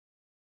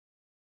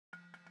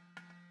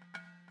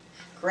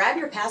Grab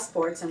your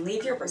passports and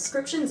leave your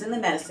prescriptions in the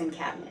medicine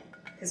cabinet,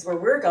 because where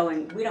we're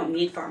going, we don't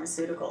need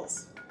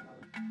pharmaceuticals.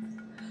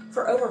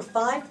 For over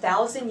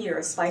 5,000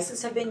 years,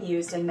 spices have been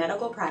used in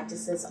medical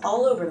practices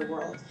all over the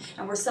world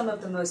and were some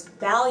of the most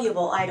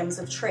valuable items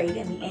of trade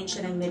in the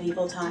ancient and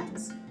medieval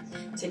times.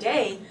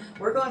 Today,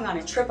 we're going on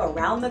a trip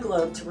around the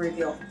globe to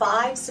reveal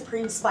 5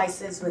 supreme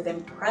spices with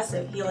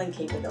impressive healing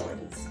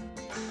capabilities.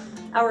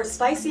 Our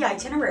spicy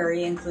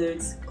itinerary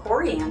includes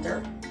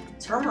coriander,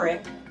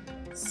 turmeric,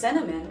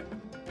 cinnamon,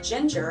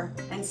 ginger,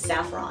 and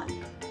saffron.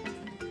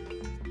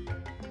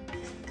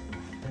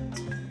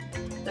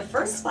 The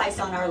first spice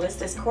on our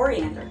list is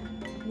coriander.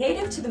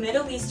 Native to the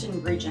Middle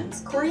Eastern regions,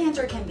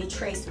 coriander can be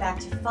traced back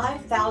to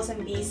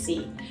 5000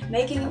 BC,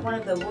 making it one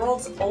of the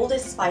world's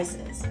oldest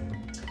spices.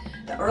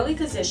 The early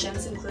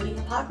physicians, including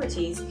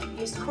Hippocrates,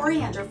 used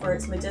coriander for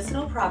its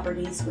medicinal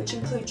properties, which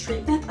include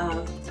treatment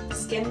of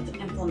skin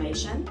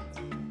inflammation,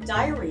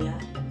 diarrhea,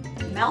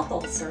 mouth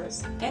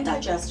ulcers,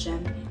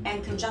 indigestion,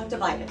 and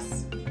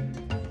conjunctivitis.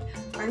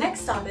 Our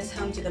next stop is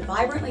home to the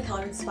vibrantly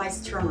colored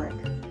spice turmeric.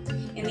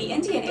 In the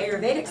Indian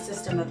Ayurvedic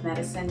system of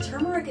medicine,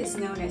 turmeric is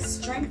known as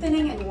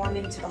strengthening and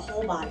warming to the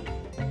whole body.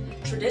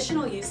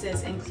 Traditional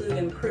uses include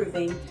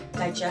improving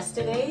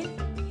digestive aid,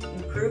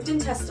 improved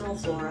intestinal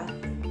flora,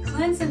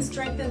 cleanse and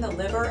strengthen the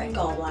liver and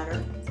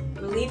gallbladder,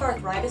 relieve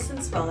arthritis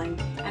and swelling,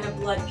 and a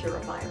blood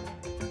purifier.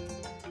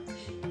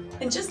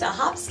 And just a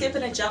hop, skip,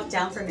 and a jump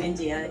down from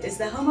India is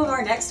the home of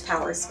our next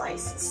power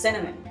spice,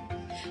 cinnamon.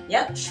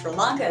 Yep, Sri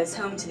Lanka is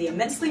home to the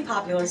immensely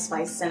popular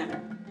spice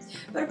cinnamon.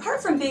 But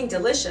apart from being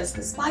delicious,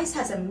 the spice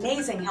has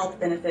amazing health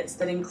benefits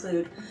that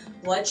include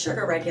blood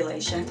sugar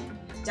regulation,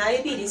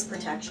 diabetes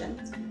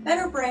protection,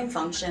 better brain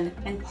function,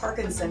 and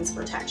Parkinson's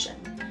protection.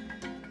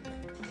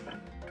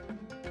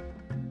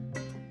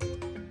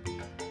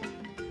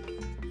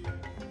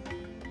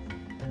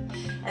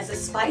 As a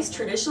spice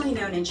traditionally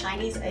known in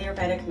Chinese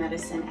Ayurvedic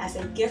medicine as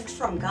a gift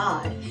from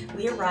God,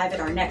 we arrive at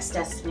our next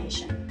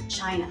destination,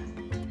 China.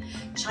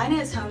 China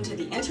is home to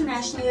the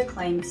internationally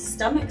acclaimed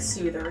stomach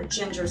soother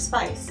ginger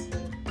spice.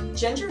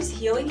 Ginger's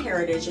healing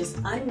heritage is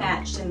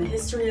unmatched in the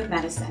history of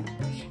medicine,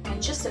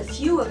 and just a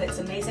few of its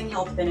amazing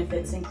health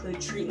benefits include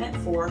treatment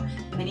for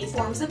many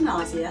forms of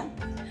nausea,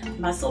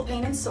 muscle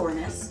pain and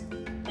soreness,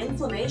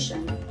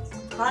 inflammation,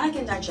 chronic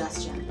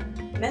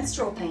indigestion,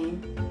 menstrual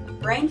pain,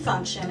 brain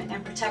function,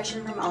 and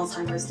protection from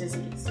Alzheimer's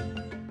disease.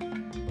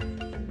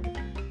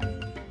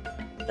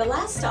 The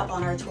last stop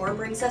on our tour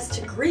brings us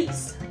to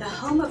Greece, the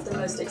home of the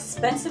most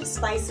expensive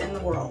spice in the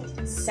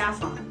world,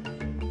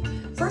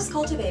 saffron. First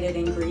cultivated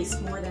in Greece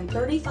more than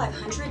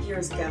 3,500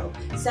 years ago,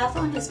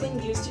 saffron has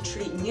been used to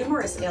treat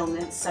numerous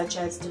ailments such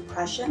as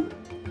depression,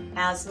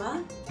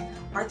 asthma,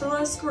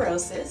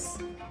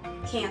 arteriosclerosis,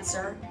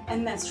 cancer,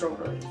 and menstrual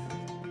relief.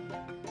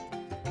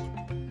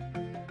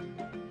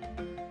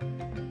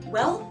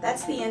 Well,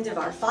 that's the end of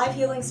our 5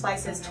 healing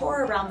spices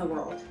tour around the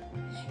world.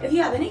 If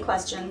you have any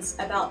questions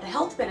about the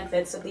health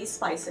benefits of these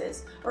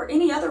spices or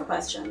any other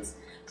questions,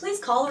 please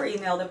call or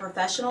email the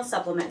Professional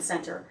Supplement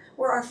Center,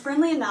 where our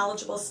friendly and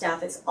knowledgeable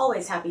staff is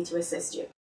always happy to assist you.